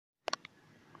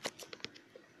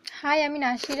High, আমি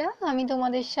নাসিরা। আমি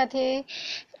তোমাদের সাথে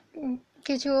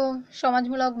কিছু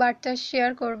সমাজমূলক বার্তা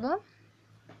শেয়ার করব।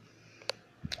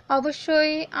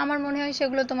 অবশ্যই আমার মনে হয়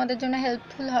সেগুলো তোমাদের জন্য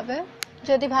হেল্পফুল হবে।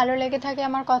 যদি ভালো লেগে থাকে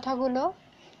আমার কথাগুলো,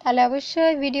 তাহলে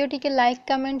অবশ্যই ভিডিওটিকে লাইক,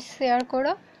 কমেন্ট, শেয়ার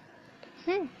করো।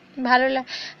 ভালো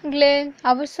লাগলে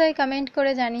অবশ্যই কমেন্ট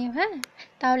করে জানিও।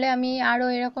 তাহলে আমি আরও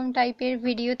এরকম টাইপের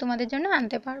ভিডিও তোমাদের জন্য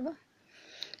আনতে পারবো।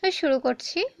 শুরু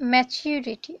করছি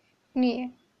ম্যাচিউরিটি নিয়ে।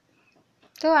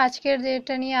 তো আজকের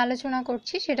যেটা নিয়ে আলোচনা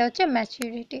করছি সেটা হচ্ছে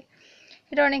ম্যাচিউরিটি।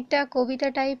 এটা অনেকটা কবিতা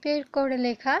টাইপের করে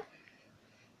লেখা।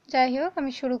 যাই হোক,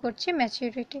 আমি শুরু করছি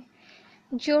ম্যাচিউরিটি।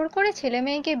 জোর করে ছেলে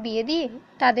মেয়েকে বিয়ে দিয়ে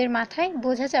তাদের মাথায়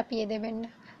বোঝা চাপিয়ে দেবেন না।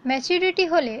 ম্যাচিউরিটি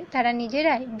হলে তারা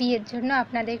নিজেরাই বিয়ের জন্য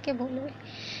আপনাদেরকে বলবে।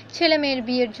 ছেলে মেয়ের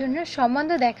বিয়ের জন্য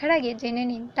সম্বন্ধ দেখার আগে জেনে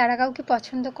নিন তারা কাউকে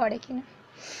পছন্দ করে কিনা।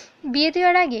 বিয়ে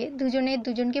দেওয়ার আগে দুজনের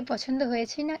দুজনকে পছন্দ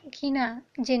হয়েছে না কিনা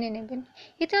জেনে নেবেন।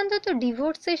 এতে অন্তত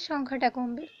ডিভোর্সের সংখ্যাটা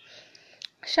কমবে,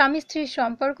 স্বামী স্ত্রীর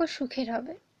সম্পর্ক সুখের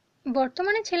হবে।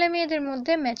 বর্তমানে ছেলে মেয়েদের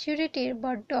মধ্যে ম্যাচিউরিটির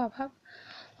বড্ড অভাব।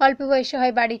 অল্প বয়সে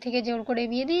হয় বাড়ি থেকে জোর করে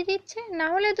বিয়ে দিয়ে দিচ্ছে, না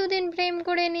হলে দুদিন প্রেম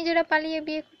করে নিজেরা পালিয়ে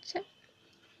বিয়ে করছে,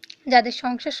 যাদের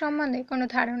সংসার সম্বন্ধে কোনো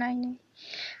ধারণাই নেই।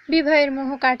 বিবাহের মোহ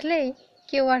কাটলেই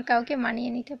কেউ আর কাউকে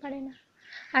মানিয়ে নিতে পারে না,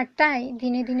 আর তাই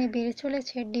দিনে দিনে বেড়ে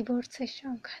চলেছে ডিভোর্সের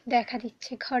সংখ্যা। দেখা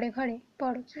দিচ্ছে ঘরে ঘরে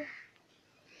পরকীয়া।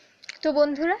 তো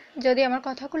বন্ধুরা, যদি আমার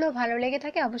কথাগুলো ভালো লেগে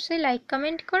থাকে অবশ্যই লাইক,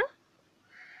 কমেন্ট করো।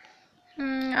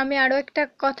 আমি আরও একটা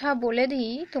কথা বলে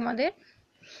দিই তোমাদের,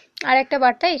 আর একটা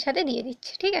বার্তা এর সাথে দিয়ে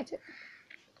দিচ্ছি, ঠিক আছে?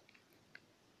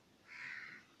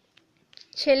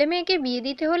 ছেলে মেয়েকে বিয়ে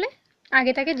দিতে হলে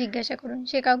আগে তাকে জিজ্ঞাসা করুন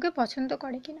সে কাউকে পছন্দ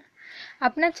করে কিনা।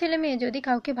 আপনার ছেলে মেয়ে যদি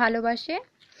কাউকে ভালোবাসে,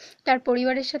 তার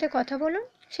পরিবারের সাথে কথা বলুন।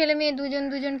 ছেলে মেয়ে দুজন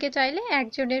দুজনকে চাইলে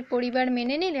একজনের পরিবার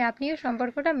মেনে নিলে আপনিও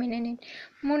সম্পর্কটা মেনে নিন।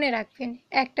 মনে রাখবেন,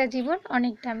 একটা জীবন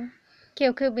অনেক দামি।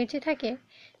 কেউ কেউ বেঁচে থাকে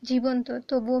জীবন্ত,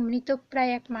 তবুও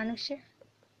মৃতপ্রায় এক মানুষে।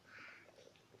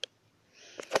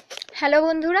 হ্যালো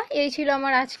বন্ধুরা, এই ছিল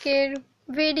আমার আজকের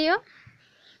ভিডিও।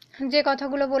 যে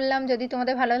কথাগুলো বললাম যদি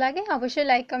তোমাদের ভালো লাগে অবশ্যই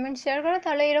লাইক, কমেন্ট, শেয়ার করো।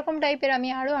 তাহলে এরকম টাইপের আমি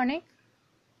আরও অনেক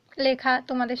লেখা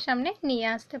তোমাদের সামনে নিয়ে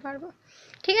আসতে পারবো।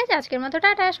 ঠিক আছে, আজকের মতো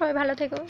টাটা, সবাই ভালো থেকো।